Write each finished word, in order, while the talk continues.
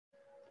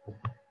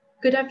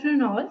Good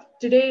afternoon, all.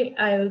 Today,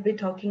 I will be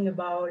talking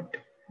about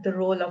the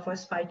role of a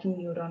spiking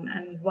neuron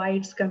and why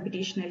it's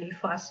computationally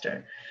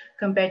faster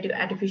compared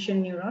to artificial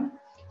neuron.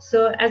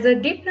 So, as a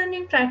deep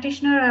learning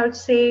practitioner, I would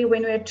say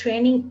when we're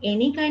training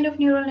any kind of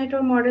neural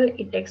network model,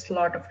 it takes a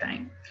lot of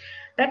time.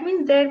 That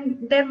means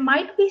there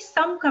might be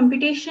some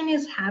computation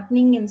is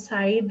happening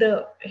inside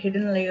the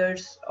hidden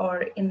layers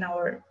or in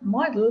our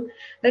model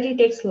that it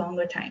takes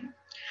longer time.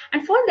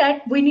 And for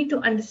that, we need to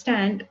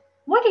understand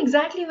what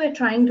exactly we're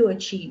trying to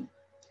achieve.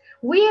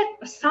 We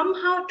are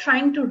somehow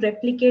trying to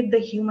replicate the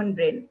human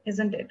brain,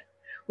 isn't it?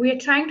 We are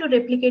trying to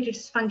replicate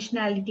its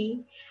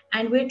functionality,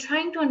 and we're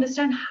trying to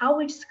understand how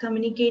it's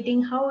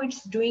communicating, how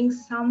it's doing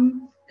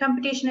some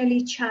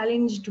computationally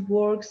challenged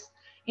works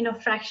in a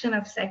fraction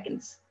of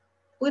seconds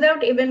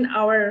without even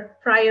our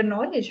prior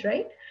knowledge,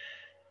 right?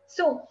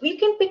 So we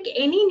can pick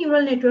any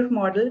neural network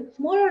model,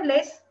 more or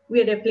less,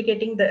 we are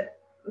replicating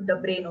the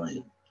brain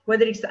only.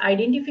 Whether it's the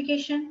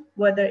identification,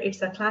 whether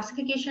it's a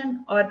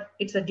classification, or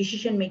it's a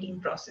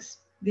decision-making process.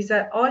 These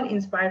are all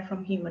inspired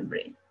from human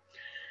brain.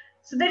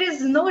 So there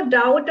is no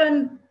doubt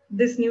on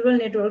these neural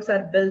networks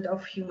are built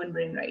of human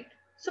brain, right?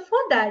 So for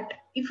that,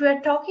 if we are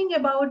talking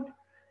about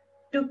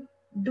to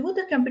do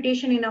the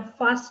computation in a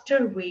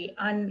faster way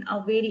and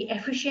a very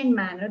efficient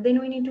manner,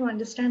 then we need to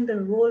understand the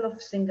role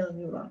of single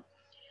neuron.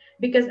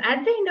 Because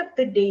at the end of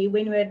the day,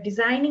 when we're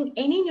designing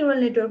any neural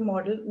network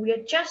model, we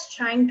are just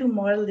trying to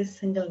model these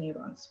single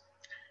neurons.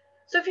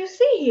 So if you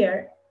see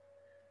here,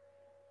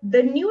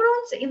 the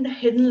neurons in the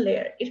hidden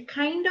layer, it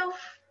kind of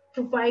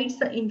provides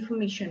the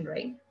information,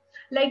 right?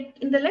 Like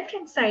in the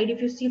left-hand side,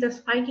 if you see the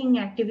spiking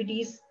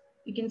activities,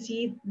 you can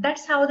see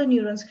that's how the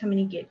neurons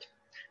communicate.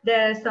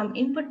 There are some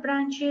input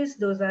branches,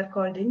 those are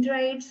called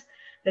dendrites.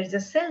 There's a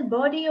cell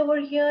body over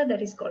here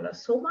that is called a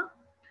soma.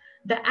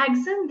 The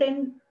axon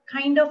then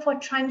kind of a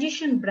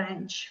transition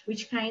branch,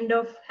 which kind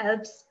of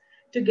helps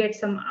to get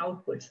some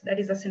outputs. That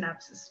is a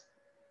synapses.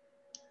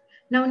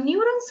 Now,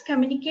 neurons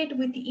communicate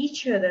with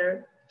each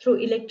other through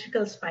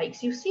electrical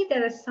spikes. You see,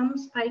 there are some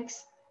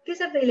spikes.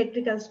 These are the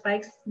electrical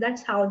spikes.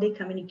 That's how they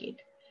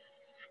communicate.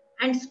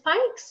 And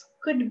spikes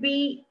could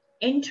be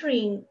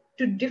entering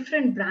to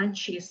different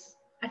branches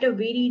at a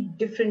very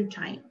different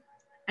time.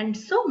 And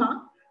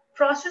soma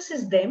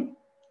processes them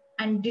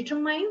and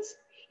determines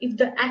if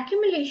the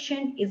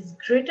accumulation is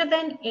greater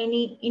than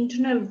any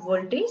internal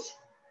voltage,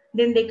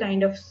 then they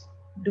kind of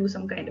do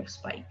some kind of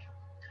spike.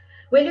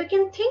 Well, you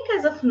can think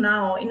as of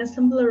now in a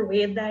simpler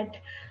way that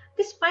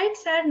the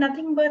spikes are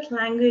nothing but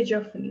language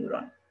of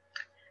neuron.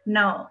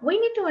 Now, we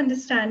need to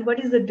understand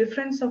what is the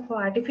difference of an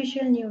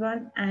artificial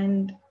neuron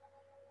and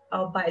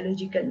a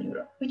biological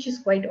neuron, which is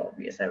quite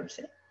obvious, I would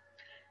say.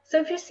 So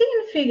if you see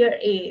in figure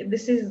A,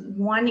 this is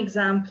one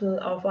example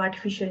of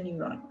artificial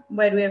neuron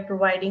where we are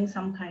providing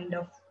some kind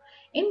of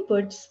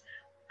inputs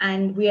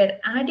and we are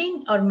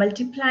adding or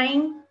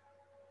multiplying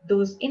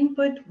those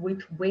input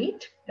with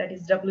weight, that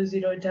is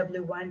W0,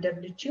 W1,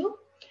 W2,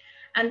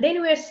 and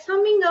then we are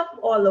summing up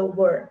all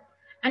over.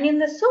 And in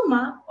the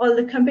soma, all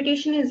the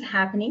computation is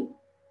happening.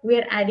 We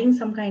are adding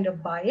some kind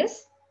of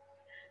bias.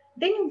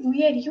 Then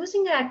we are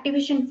using an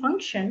activation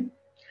function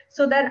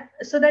so that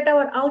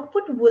our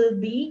output will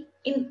be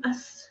in a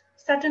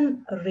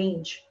certain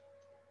range.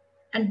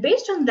 And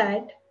based on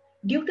that,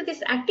 due to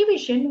this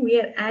activation,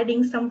 we are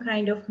adding some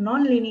kind of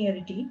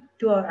non-linearity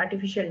to our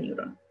artificial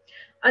neuron.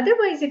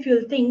 Otherwise, if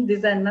you'll think,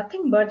 these are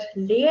nothing but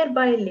layer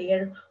by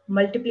layer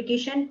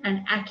multiplication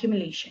and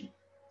accumulation.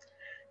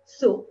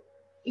 So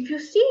if you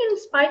see in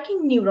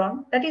spiking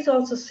neuron, that is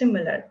also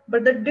similar,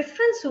 but the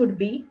difference would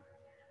be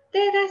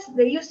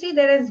you see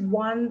there is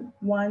 1,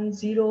 1,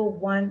 0,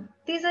 1.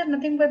 These are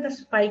nothing but the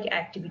spike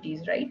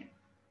activities, right?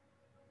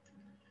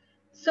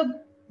 So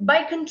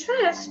by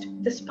contrast,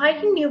 the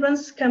spiking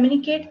neurons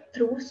communicate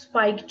through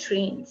spike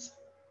trains.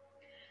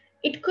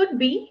 It could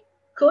be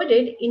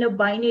coded in a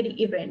binary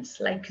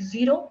events like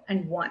 0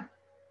 and 1.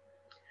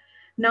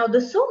 Now the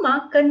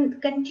soma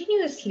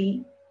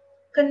continuously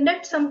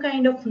conduct some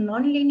kind of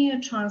nonlinear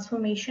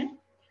transformation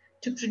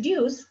to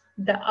produce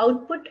the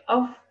output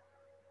of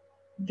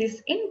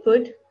this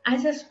input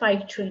as a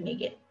spike train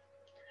again.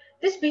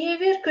 This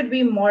behavior could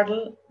be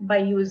modeled by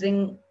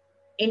using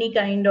any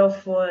kind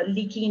of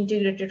leaky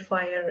integrated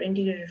fire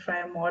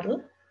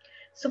model.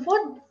 So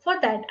for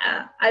that,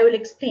 I will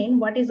explain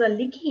what is a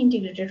leaky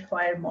integrated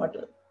fire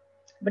model.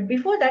 But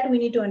before that, we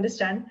need to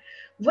understand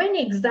when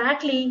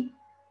exactly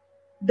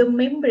the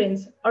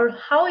membranes or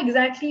how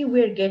exactly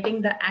we're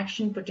getting the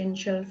action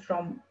potential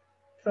from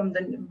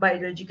the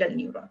biological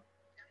neuron.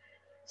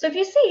 So if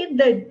you see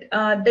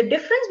the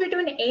difference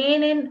between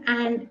ANN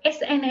and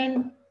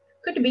SNN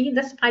could be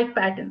the spike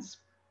patterns.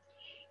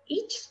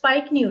 Each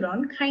spike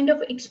neuron kind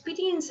of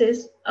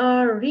experiences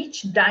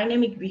rich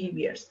dynamic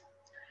behaviors.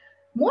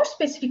 More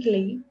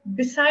specifically,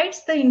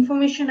 besides the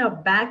information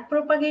of back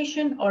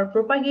propagation or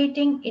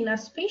propagating in a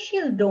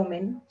spatial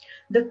domain,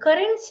 the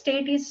current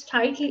state is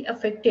tightly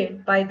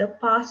affected by the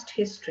past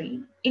history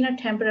in a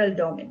temporal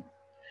domain.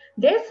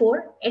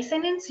 Therefore,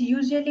 SNNs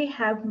usually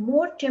have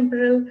more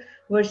temporal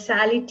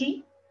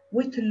versatility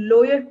with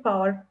lower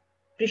power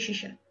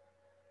precision.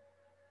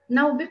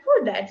 Now,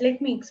 before that,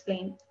 let me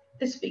explain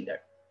this figure.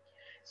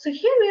 So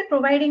here we are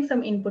providing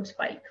some input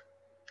spike.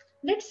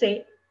 Let's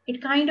say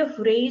it kind of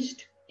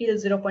raised till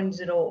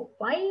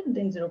 0.05,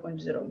 then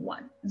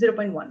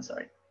 0.1,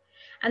 sorry.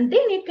 And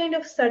then it kind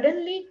of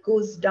suddenly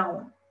goes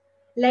down.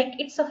 Like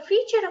it's a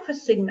feature of a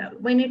signal.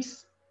 When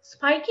it's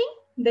spiking,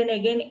 then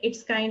again,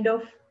 it's kind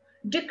of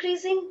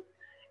decreasing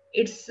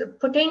its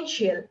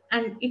potential,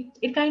 and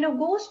it kind of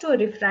goes to a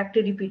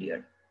refractory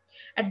period.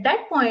 At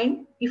that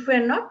point, if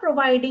we're not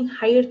providing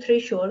higher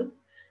threshold,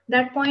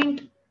 that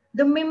point,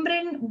 the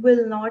membrane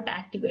will not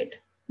activate.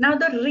 Now,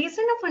 the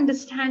reason of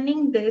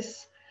understanding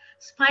this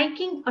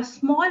spiking a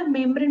small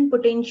membrane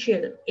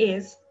potential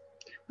is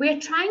we are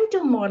trying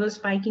to model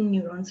spiking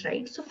neurons,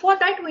 right? So for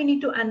that, we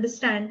need to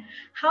understand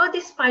how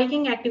this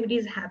spiking activity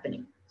is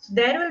happening. So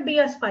there will be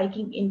a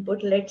spiking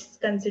input. Let's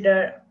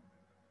consider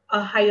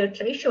a higher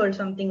threshold,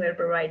 something we're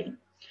providing.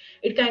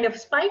 It kind of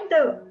spiked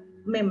the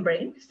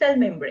membrane, cell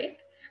membrane,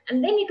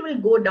 and then it will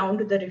go down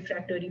to the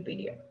refractory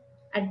period.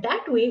 At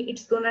that way,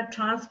 it's going to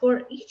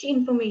transfer each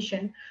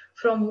information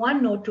from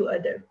one node to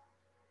other.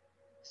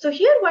 So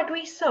here what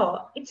we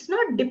saw, it's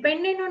not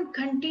dependent on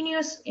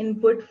continuous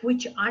input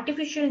which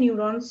artificial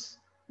neurons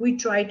we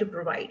try to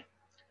provide.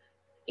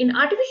 In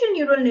artificial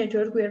neural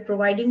network, we are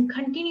providing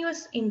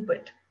continuous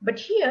input, but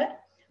here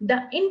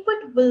the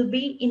input will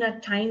be in a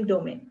time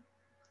domain.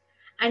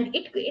 And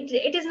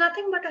it is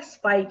nothing but a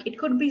spike. It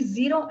could be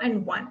 0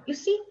 and 1. You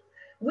see,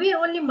 we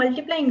are only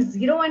multiplying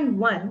 0 and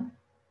 1.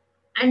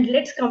 And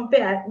let's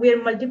compare. We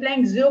are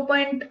multiplying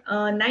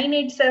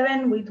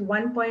 0.987 with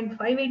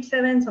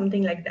 1.587,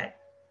 something like that.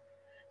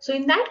 So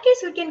in that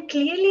case, we can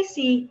clearly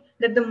see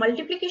that the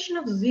multiplication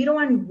of 0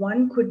 and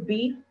 1 could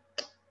be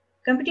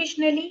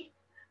computationally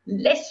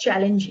less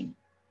challenging.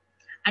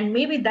 And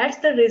maybe that's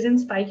the reason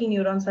spiking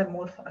neurons are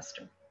more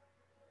faster.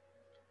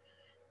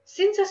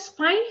 Since a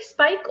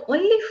spike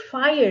only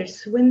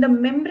fires when the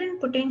membrane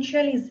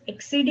potential is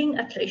exceeding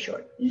a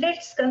threshold,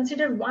 let's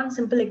consider one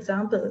simple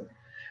example.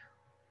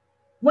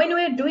 When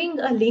we're doing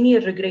a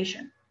linear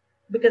regression,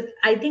 because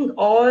I think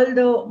all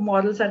the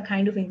models are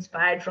kind of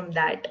inspired from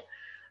that,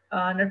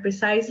 not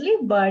precisely,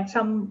 but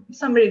some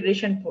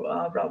regression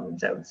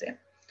problems, I would say.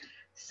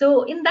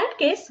 So in that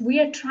case, we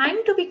are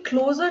trying to be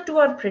closer to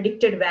our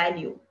predicted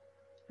value,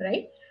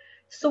 right?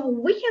 So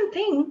we can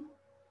think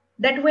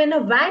that when a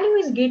value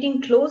is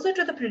getting closer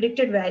to the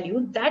predicted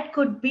value, that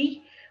could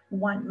be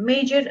one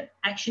major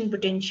action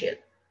potential.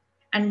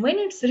 And when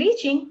it's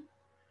reaching,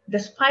 the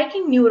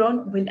spiking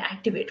neuron will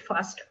activate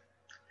faster.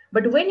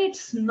 But when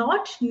it's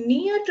not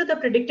near to the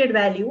predicted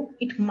value,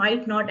 it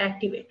might not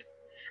activate.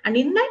 And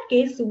in that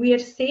case, we are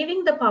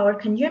saving the power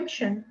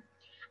consumption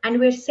and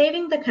we're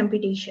saving the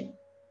computation.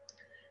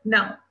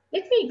 Now,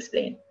 let me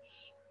explain.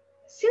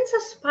 Since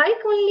a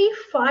spike only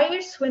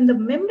fires when the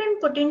membrane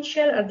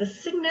potential or the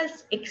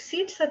signals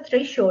exceeds a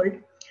threshold,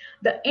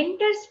 the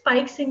entire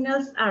spike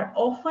signals are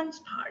often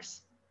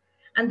sparse.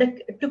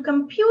 And to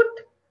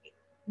compute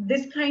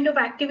this kind of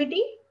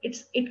activity,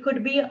 it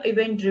could be an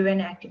event-driven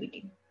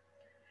activity.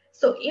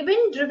 So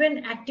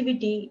event-driven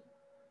activity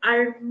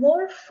are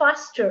more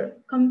faster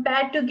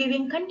compared to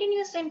giving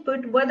continuous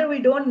input, whether we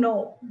don't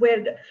know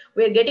where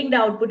we're getting the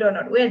output or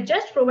not. We're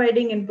just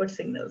providing input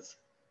signals.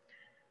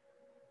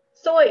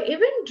 So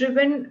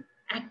event-driven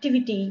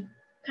activity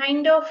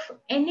kind of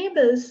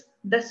enables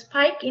the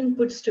spike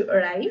inputs to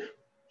arrive.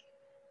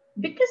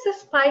 Because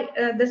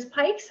the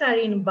spikes are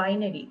in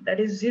binary, that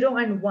is 0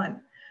 and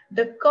 1,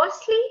 the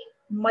costly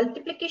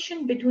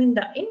multiplication between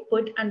the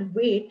input and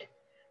weight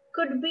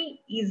could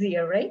be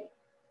easier, right?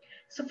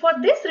 So for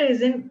this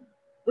reason,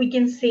 we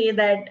can say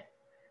that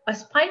a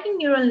spiking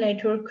neural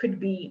network could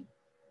be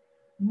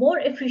more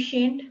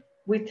efficient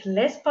with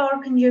less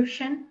power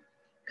consumption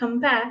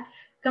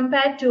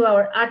compared to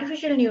our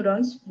artificial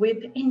neurons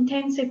with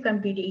intensive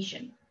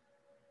computation.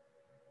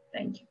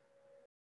 Thank you.